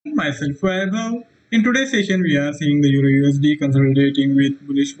myself Vaibhav. In today's session, we are seeing the Euro USD consolidating with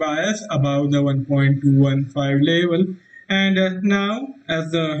bullish bias above the 1.215 level. And now,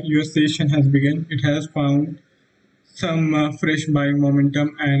 as the US session has begun, it has found some fresh buying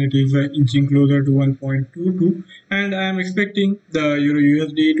momentum and it is inching closer to 1.22. And I am expecting the Euro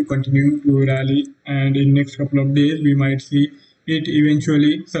USD to continue to rally. And in next couple of days, we might see it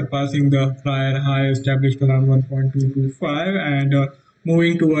eventually surpassing the prior high established around 1.225 and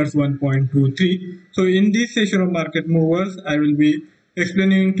moving towards 1.23. So in this session of market movers, I will be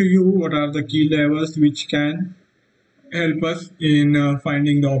explaining to you what are the key levels which can help us in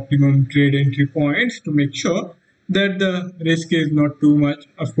finding the optimum trade entry points to make sure that the risk is not too much.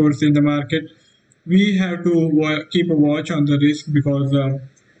 Of course, in the market, we have to keep a watch on the risk because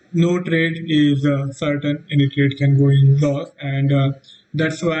no trade is certain. Any trade can go in loss, and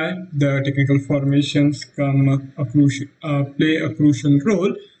that's why the technical formations play a crucial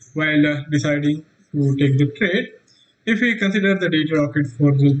role while deciding to take the trade. If we consider the data rocket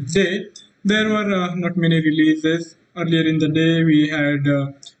for the day, there were not many releases. Earlier in the day, we had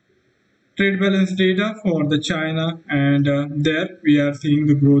trade balance data for the China, and there we are seeing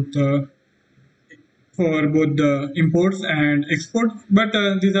the growth for both the imports and exports, but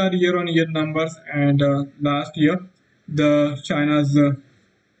these are year-on-year numbers, and last year the China's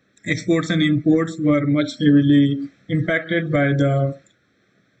exports and imports were much heavily impacted by the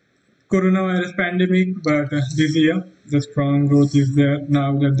coronavirus pandemic, but this year the strong growth is there.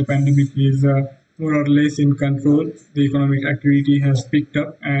 Now that the pandemic is more or less in control, the economic activity has picked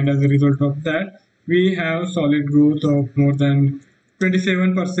up, and as a result of that, we have solid growth of more than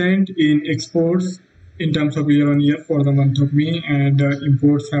 27% in exports in terms of year-on-year for the month of May, and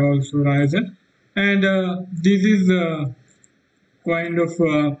imports have also risen. And this is kind of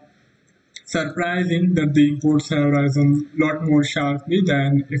surprising that the imports have risen a lot more sharply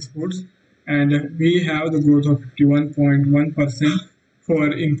than exports, and we have the growth of 51.1%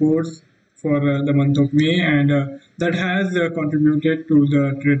 for imports for the month of May, and that has contributed to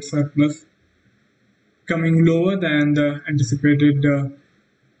the trade surplus coming lower than the anticipated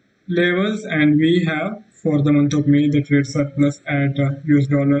levels, and we have for the month of May the trade surplus at US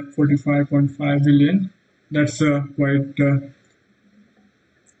dollar 45.5 billion. That's quite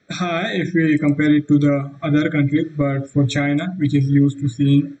high if we compare it to the other countries, but for China, which is used to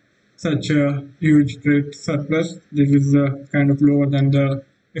seeing such a huge trade surplus, this is kind of lower than the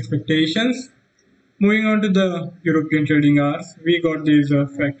expectations. Moving on to the European trading hours, we got these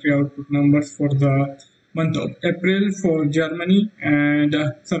factory output numbers for the month of April for Germany, and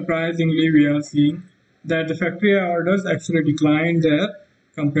surprisingly we are seeing that the factory orders actually declined there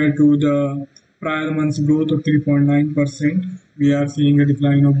compared to the prior month's growth of 3.9%. We are seeing a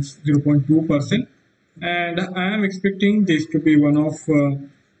decline of 0.2%, and I am expecting this to be one of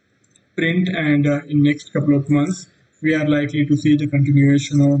print, and in next couple of months we are likely to see the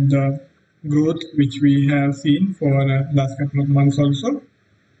continuation of the growth which we have seen for last couple of months also.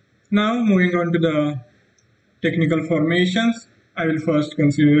 Now moving on to the technical formations, I will first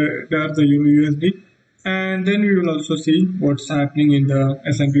consider the Euro USD, and then we will also see what's happening in the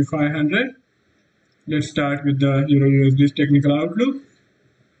S&P 500. Let's start with the Euro USD's technical outlook.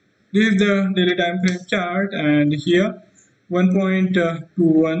 This is the daily time frame chart, and here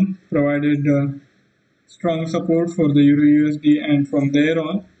 1.21 provided strong support for the Euro USD, and from there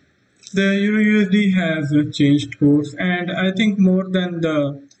on the Euro USD has changed course, and I think more than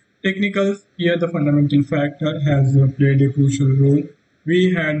the technicals, here the fundamental factor has played a crucial role.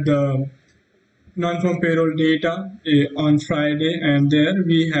 We had the non-farm payroll data on Friday, and there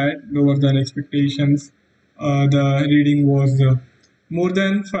we had lower than expectations. The reading was more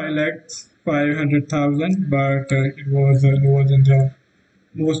than 5,500,000, but it was lower than the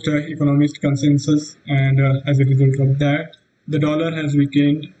most economist consensus, and as a result of that, the dollar has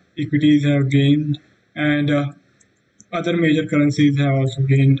weakened, equities have gained, and other major currencies have also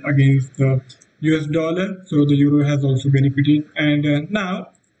gained against the US dollar, so the euro has also benefited. And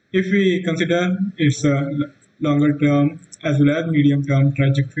now, if we consider its longer term as well as medium term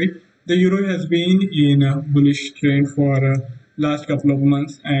trajectory, the euro has been in a bullish trend for last couple of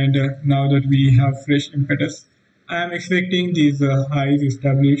months, and now that we have fresh impetus, I am expecting these highs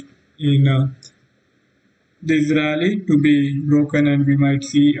established in this rally to be broken, and we might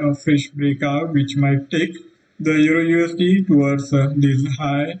see a fresh breakout which might take the Euro USD towards this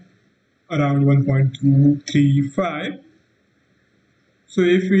high around 1.235. So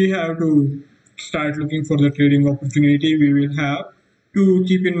if we have to start looking for the trading opportunity, we will have to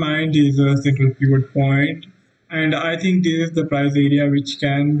keep in mind this central pivot point, and I think this is the price area which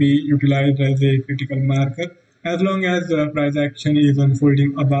can be utilized as a critical marker As long as the price action is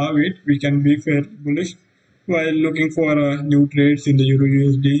unfolding above it, we can be fairly bullish while looking for new trades in the Euro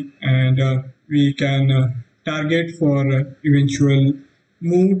USD, and we can target for eventual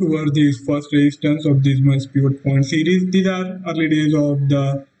move towards these first resistance of this month's pivot point series. These are early days of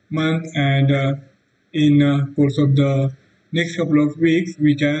the month, and in course of the next couple of weeks,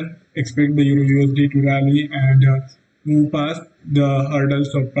 we can expect the Euro USD to rally and move past the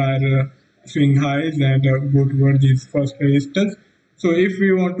hurdles of prior swing highs and go toward these first resistance. So if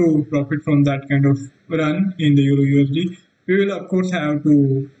we want to profit from that kind of run in the Euro USD, we will of course have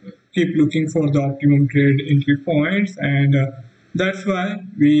to keep looking for the optimum trade entry points, and that's why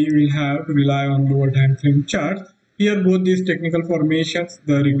we will have to rely on lower time frame charts. Here both these technical formations,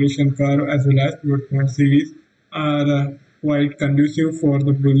 the regression curve as well as pivot point series, are quite conducive for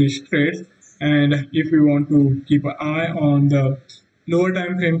the bullish trades. And if we want to keep an eye on the lower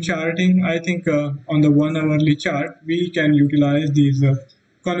time frame charting, I think on the 1 hourly chart we can utilize these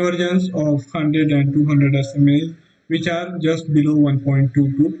convergence of 100 and 200 SMAs, which are just below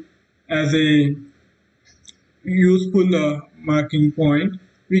 1.22, as a useful marking point.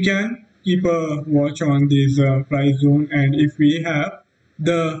 We can keep a watch on this price zone, and if we have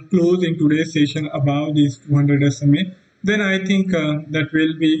the close in today's session above this 200 SMA, then I think that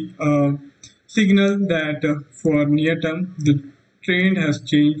will be a signal that for near term the trend has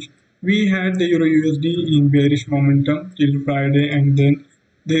changed. We had the Euro USD in bearish momentum till Friday, and then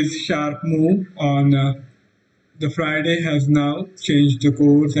this sharp move on the Friday has now changed the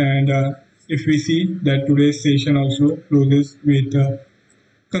course, and if we see that today's session also closes with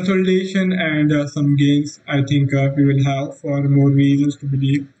consolidation and some gains, I think we will have for more reasons to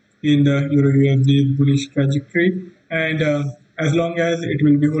believe in the Euro USD bullish trajectory. And as long as it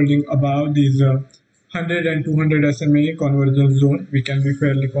will be holding above these 100 and 200 SMA convergence zone, we can be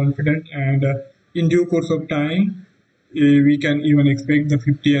fairly confident, and in due course of time, we can even expect the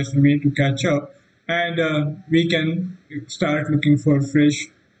 50 SMA to catch up, and we can start looking for fresh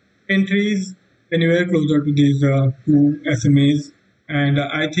entries anywhere closer to these two SMAs. And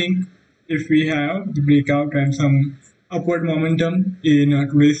I think if we have the breakout and some upward momentum in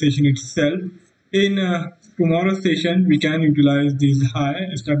today's session itself, in tomorrow's session we can utilize this high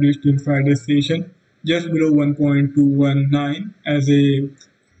established in Friday's session just below 1.219 as a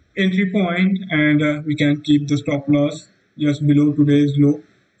entry point, and we can keep the stop loss just below today's low.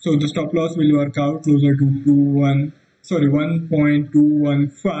 So the stop loss will work out closer to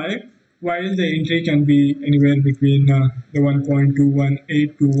 1.215, while the entry can be anywhere between the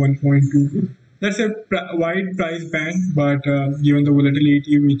 1.218 to 1.22. That's a wide price band, but given the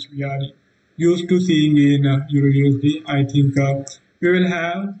volatility which we are used to seeing in Euro USD, I think we will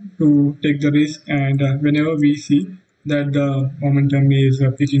have to take the risk, and whenever we see that the momentum is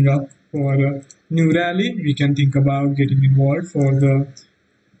picking up for a new rally, we can think about getting involved for the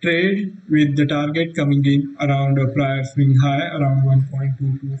trade with the target coming in around a prior swing high around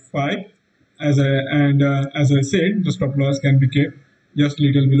 1.225. As I said, the stop loss can be kept just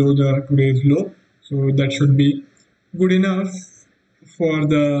little below the today's low, so that should be good enough for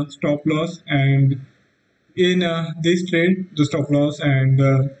the stop loss. And in this trade, the stop loss and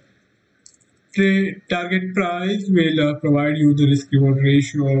trade target price will provide you the risk reward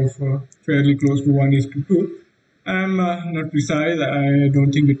ratio of fairly close to 1:2. I'm not precise. I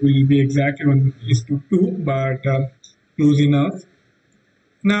don't think it will be exactly 1:2, but close enough.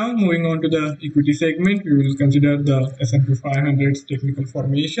 Now, moving on to the equity segment, we will consider the S&P 500's technical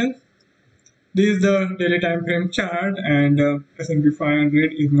formation. This is the daily time frame chart, and S&P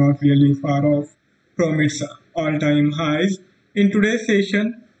 500 is not really far off from its all-time highs. In today's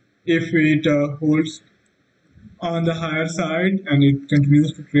session, if it holds on the higher side and it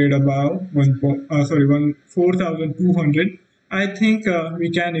continues to trade above 4,200, I think we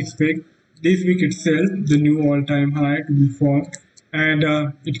can expect this week itself the new all-time high to be formed, and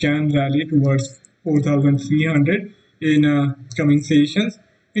it can rally towards 4,300 in coming sessions.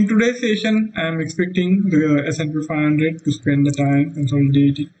 In today's session, I am expecting the S&P 500 to spend the time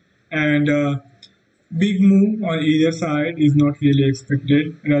consolidating, and big move on either side is not really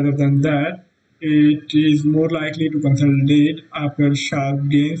expected. Rather than that, it is more likely to consolidate after sharp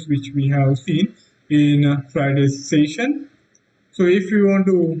gains which we have seen in Friday's session. So if we want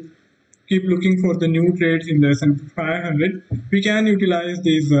to keep looking for the new trades in the S&P 500, we can utilize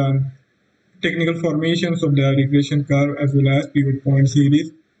these technical formations of the regression curve as well as pivot point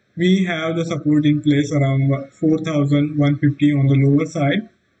series. We have the support in place around 4,150 on the lower side,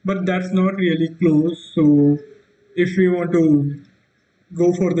 but that's not really close. So if we want to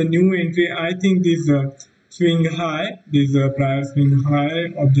go for the new entry, I think this swing high, this prior swing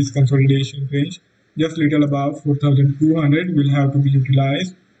high of this consolidation range just little above 4,200 will have to be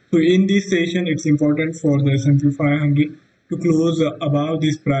utilized. So in this session, it's important for the S&P 500 to close above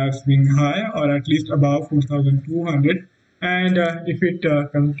this prior swing high, or at least above 4,200. And if it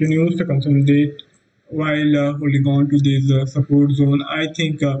continues to consolidate while holding on to this support zone, I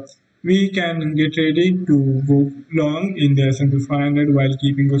think we can get ready to go long in the S&P 500 while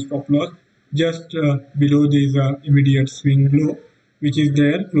keeping a stop loss just below this immediate swing low, which is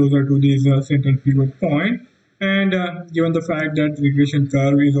there closer to this central pivot point. And given the fact that regression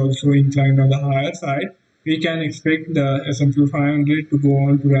curve is also inclined on the higher side, we can expect the S&P 500 to go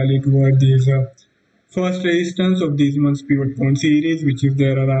on to rally toward this first resistance of this month's pivot point series, which is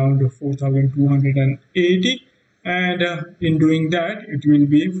there around 4,280. And in doing that, it will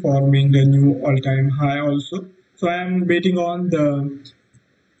be forming the new all-time high also. So I am waiting on the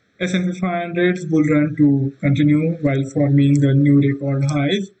S&P 500's bull run to continue while forming the new record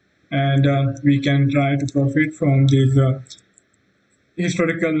highs, and we can try to profit from these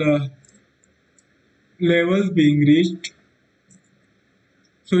historical levels being reached.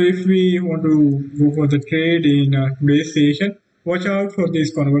 So if we want to go for the trade in today's session, watch out for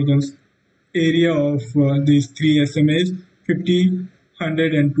this convergence area of these three SMAs. 50,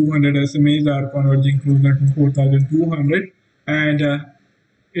 100 and 200 SMAs are converging closer to 4,200, and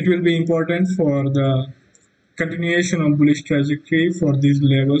it will be important for the continuation of bullish trajectory for these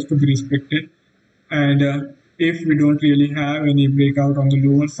levels to be respected. And if we don't really have any breakout on the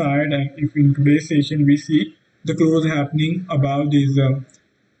lower side, and if in today's session we see the close happening above this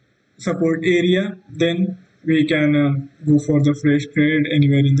support area, then we can go for the fresh trade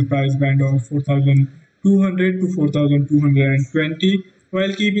anywhere in the price band of 4,200 to 4,220,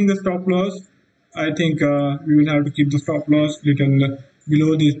 while keeping the stop loss. I think we will have to keep the stop loss little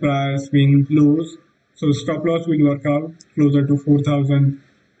below these prior swing lows. So stop loss will work out closer to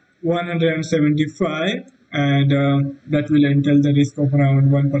 4,175, and that will entail the risk of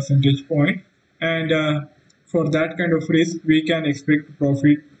around 1 percentage point. And for that kind of risk, we can expect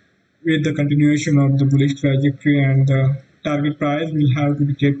profit with the continuation of the bullish trajectory, and the target price will have to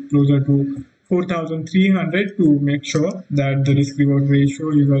be kept closer to 4,300 to make sure that the risk reward ratio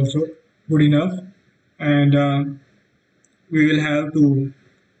is also good enough. And we will have to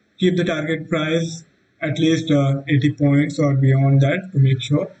keep the target price at least 80 points or beyond that to make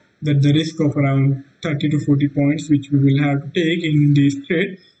sure that the risk of around 30 to 40 points which we will have to take in this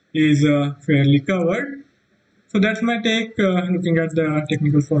trade is fairly covered. So that's my take looking at the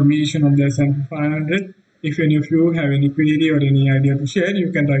technical formation of the S&P 500. If any of you have any query or any idea to share,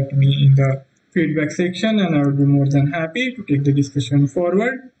 you can write to me in the feedback section, and I would be more than happy to take the discussion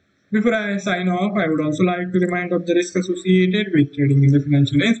forward. Before I sign off, I would also like to remind of the risk associated with trading in the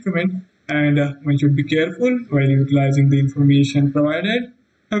financial instrument, and one should be careful while utilizing the information provided.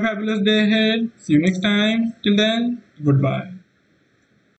 Have a fabulous day ahead. See you next time. Till then, goodbye.